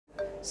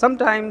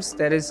Sometimes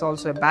there is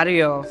also a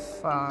barrier of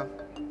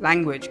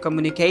language,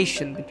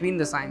 communication between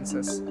the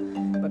sciences.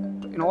 But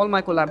in all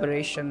my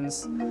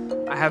collaborations,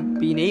 I have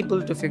been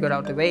able to figure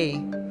out a way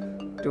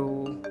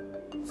to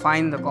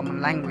find the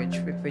common language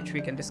with which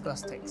we can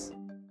discuss things.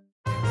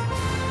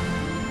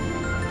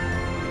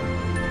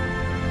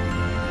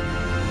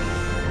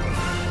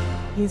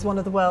 He's one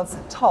of the world's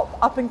top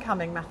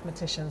up-and-coming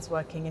mathematicians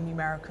working in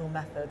numerical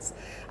methods,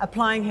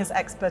 applying his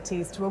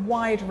expertise to a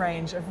wide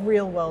range of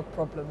real-world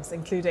problems,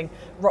 including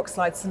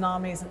rockslide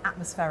tsunamis and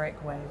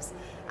atmospheric waves.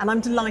 And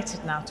I'm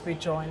delighted now to be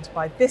joined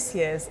by this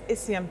year's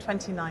ICIAM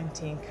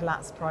 2019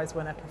 Collatz Prize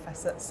winner,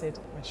 Professor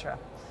Siddhartha Mishra.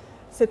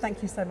 Sid,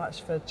 thank you so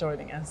much for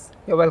joining us.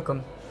 You're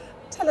welcome.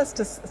 Tell us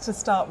to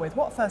start with,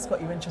 what first got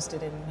you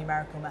interested in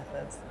numerical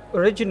methods?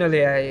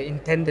 Originally, I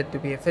intended to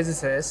be a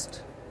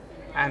physicist.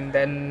 And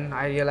then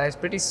I realized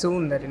pretty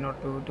soon that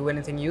to do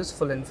anything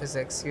useful in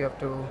physics, you have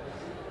to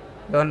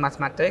learn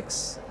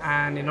mathematics,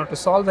 and to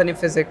solve any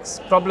physics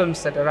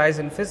problems that arise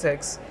in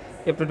physics,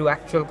 you have to do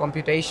actual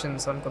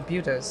computations on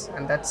computers,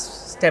 and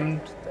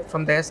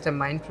from there stemmed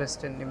my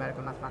interest in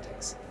numerical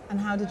mathematics. And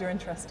how did your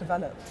interest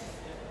develop?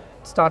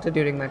 It started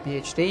during my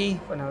PhD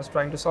when I was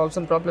trying to solve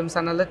some problems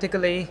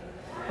analytically,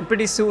 and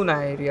pretty soon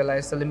I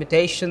realized the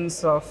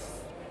limitations of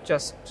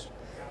just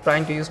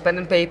trying to use pen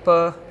and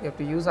paper. You have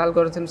to use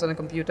algorithms on a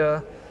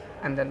computer,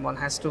 and then one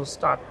has to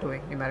start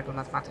doing numerical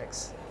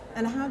mathematics.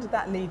 And how did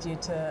that lead you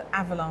to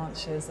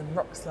avalanches and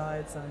rock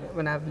slides?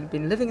 When I've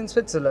been living in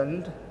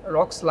Switzerland,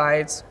 rock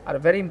slides are a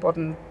very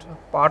important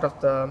part of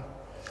the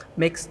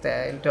mix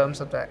there in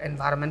terms of the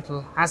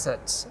environmental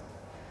hazards.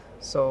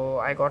 So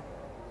I got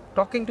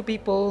talking to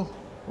people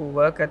who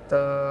work at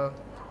the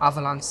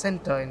avalanche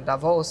center in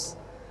Davos,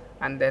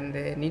 and then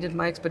they needed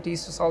my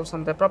expertise to solve some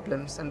of their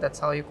problems, and that's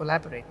how you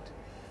collaborate.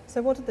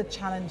 So what are the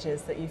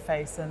challenges that you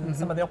face and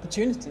some of the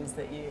opportunities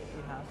that you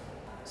have?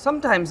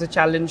 Sometimes the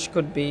challenge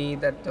could be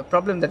that the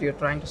problem that you're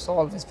trying to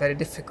solve is very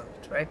difficult,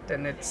 right?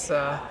 And it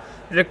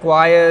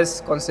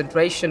requires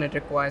concentration, it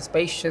requires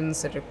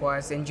patience, it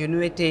requires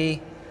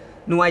ingenuity,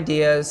 new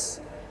ideas.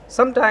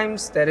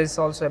 Sometimes there is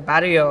also a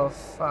barrier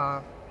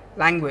of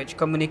language,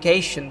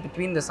 communication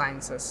between the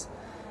sciences.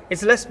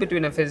 It's less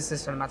between a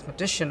physicist and a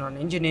mathematician, or an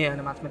engineer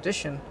and a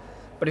mathematician.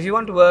 But if you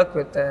want to work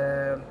with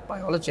a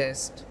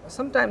biologist,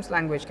 sometimes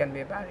language can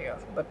be a barrier.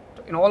 But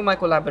in all my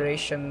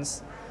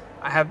collaborations,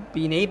 I have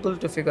been able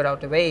to figure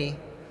out a way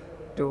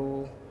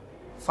to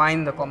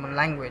find the common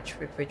language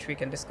with which we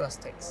can discuss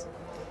things.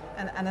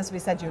 And as we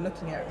said, you're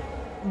looking at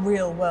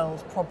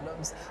real-world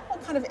problems.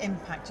 What kind of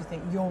impact do you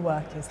think your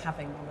work is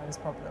having on those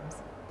problems?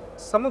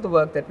 Some of the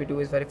work that we do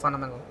is very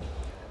fundamental.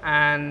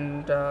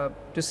 And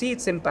to see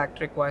its impact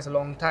requires a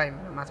long time.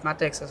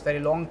 Mathematics has very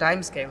long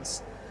time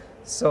scales.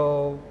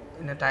 So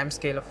in a time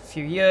scale of a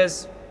few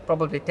years,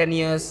 probably 10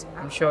 years,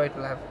 I'm sure it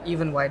will have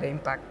even wider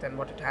impact than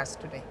what it has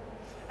today.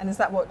 And is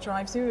that what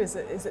drives you? Is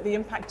it the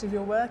impact of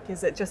your work?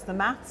 Is it just the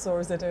maths, or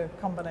is it a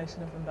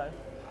combination of them both?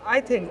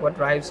 I think what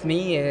drives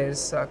me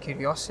is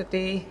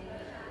curiosity,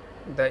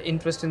 the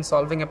interest in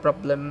solving a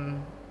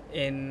problem,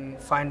 in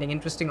finding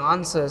interesting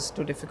answers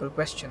to difficult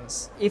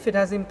questions. If it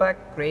has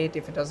impact, great.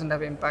 If it doesn't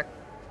have impact,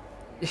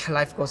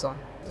 life goes on.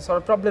 The sort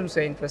of problems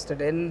we're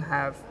interested in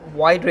have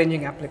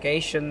wide-ranging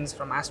applications,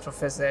 from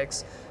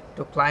astrophysics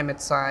to climate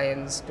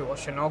science to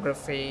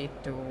oceanography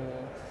to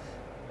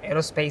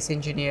aerospace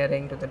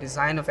engineering to the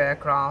design of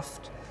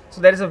aircraft.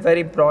 So there is a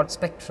very broad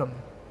spectrum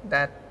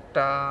that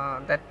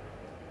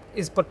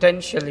is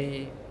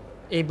potentially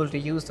able to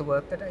use the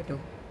work that I do.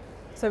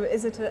 So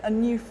is it a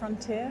new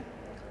frontier?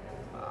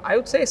 I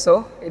would say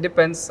so. It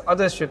depends.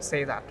 Others should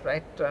say that,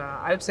 right?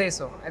 I would say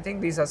so. I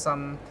think these are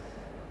some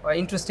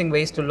interesting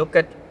ways to look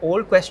at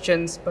old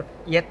questions, but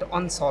yet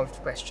unsolved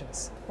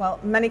questions. Well,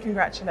 many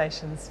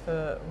congratulations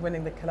for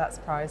winning the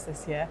Collatz Prize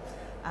this year,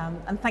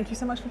 and thank you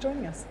so much for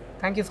joining us.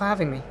 Thank you for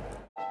having me.